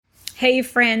Hey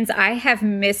friends, I have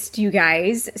missed you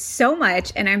guys so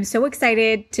much, and I'm so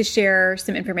excited to share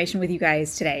some information with you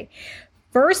guys today.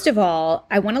 First of all,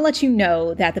 I want to let you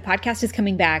know that the podcast is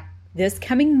coming back this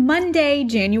coming Monday,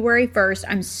 January 1st.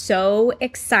 I'm so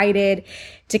excited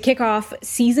to kick off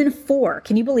season 4.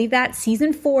 Can you believe that?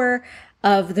 Season 4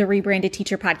 of the Rebranded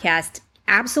Teacher podcast.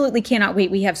 Absolutely cannot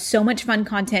wait. We have so much fun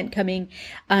content coming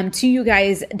to you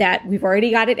guys that we've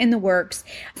already got it in the works,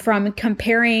 from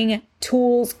comparing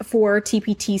tools for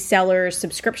TpT sellers,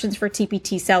 subscriptions for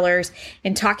TpT sellers,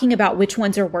 and talking about which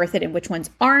ones are worth it and which ones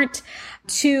aren't,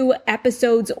 to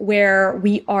episodes where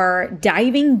we are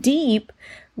diving deep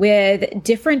with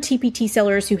different TpT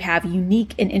sellers who have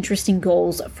unique and interesting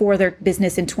goals for their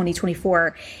business in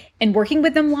 2024, and working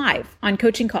with them live on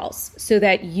coaching calls so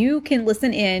that you can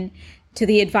listen in to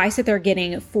the advice that they're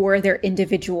getting for their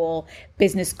individual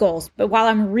business goals. But while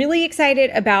I'm really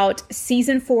excited about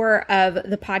season 4 of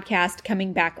the podcast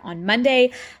coming back on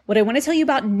Monday, what I want to tell you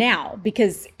about now,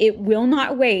 because it will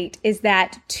not wait, is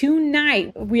that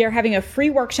tonight we are having a free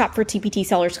workshop for TpT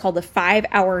sellers called the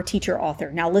 5-Hour Teacher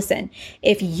Author. Now listen,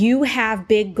 if you have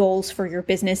big goals for your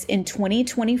business in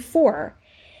 2024,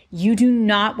 you do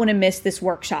not want to miss this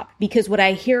workshop, because what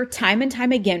I hear time and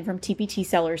time again from TpT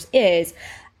sellers is,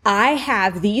 I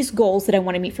have these goals that I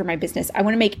want to meet for my business. I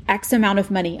want to make X amount of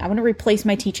money. I want to replace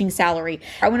my teaching salary.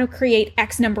 I want to create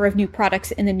X number of new products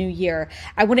in the new year.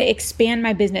 I want to expand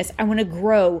my business. I want to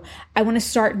grow. I want to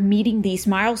start meeting these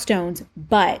milestones,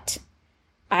 but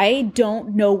I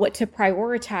don't know what to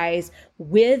prioritize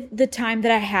with the time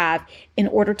that I have in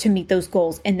order to meet those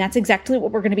goals. And that's exactly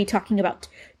what we're going to be talking about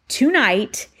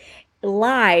tonight,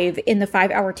 live in the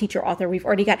 5-Hour Teacher Author. We've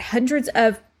already got hundreds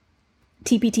of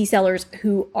TpT sellers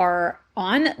who are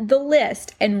on the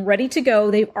list and ready to go.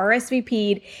 They've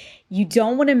RSVP'd. You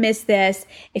don't want to miss this.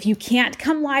 If you can't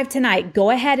come live tonight, go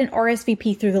ahead and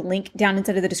RSVP through the link down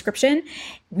inside of the description.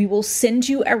 We will send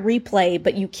you a replay,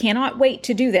 but you cannot wait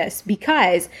to do this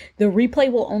because the replay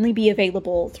will only be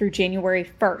available through January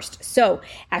 1st. So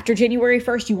after January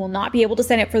 1st, you will not be able to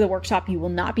sign up for the workshop. You will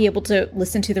not be able to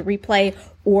listen to the replay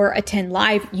or attend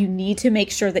live. You need to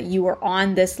make sure that you are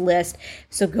on this list.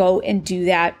 So go and do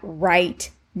that right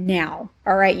now.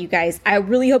 All right, you guys, I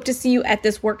really hope to see you at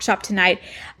this workshop tonight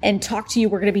and talk to you.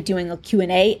 We're going to be doing a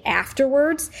Q&A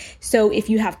afterwards. So if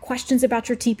you have questions about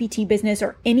your TpT business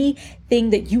or anything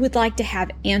that you would like to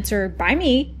have answered by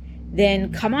me,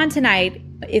 then come on tonight.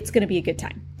 It's going to be a good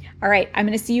time. All right, I'm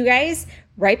going to see you guys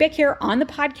right back here on the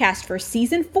podcast for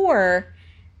season 4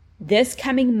 this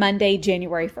coming Monday,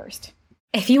 January 1st.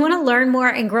 If you want to learn more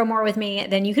and grow more with me,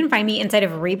 then you can find me inside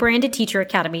of Rebranded Teacher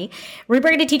Academy.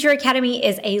 Rebranded Teacher Academy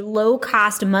is a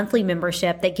low-cost monthly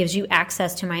membership that gives you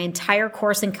access to my entire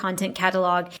course and content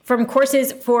catalog, from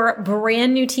courses for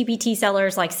brand new TpT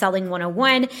sellers like Selling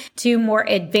 101 to more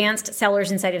advanced sellers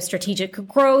inside of strategic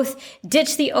growth,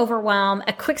 Ditch the Overwhelm,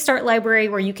 a quick start library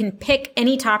where you can pick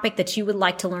any topic that you would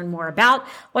like to learn more about,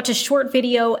 watch a short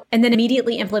video, and then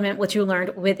immediately implement what you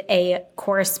learned with a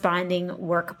corresponding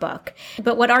workbook.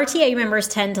 But what RTA members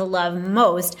tend to love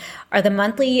most are the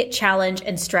monthly challenge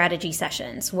and strategy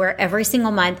sessions, where every single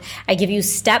month I give you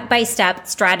step-by-step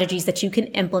strategies that you can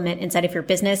implement inside of your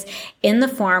business in the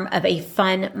form of a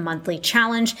fun monthly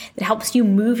challenge that helps you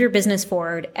move your business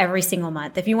forward every single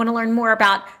month. If you want to learn more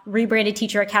about Rebranded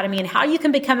Teacher Academy and how you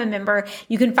can become a member,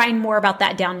 you can find more about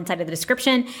that down inside of the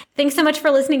description. Thanks so much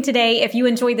for listening today. If you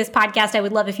enjoyed this podcast, I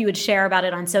would love if you would share about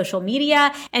it on social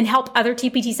media and help other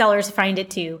TpT sellers find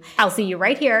it too. I'll see you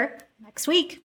right here next week.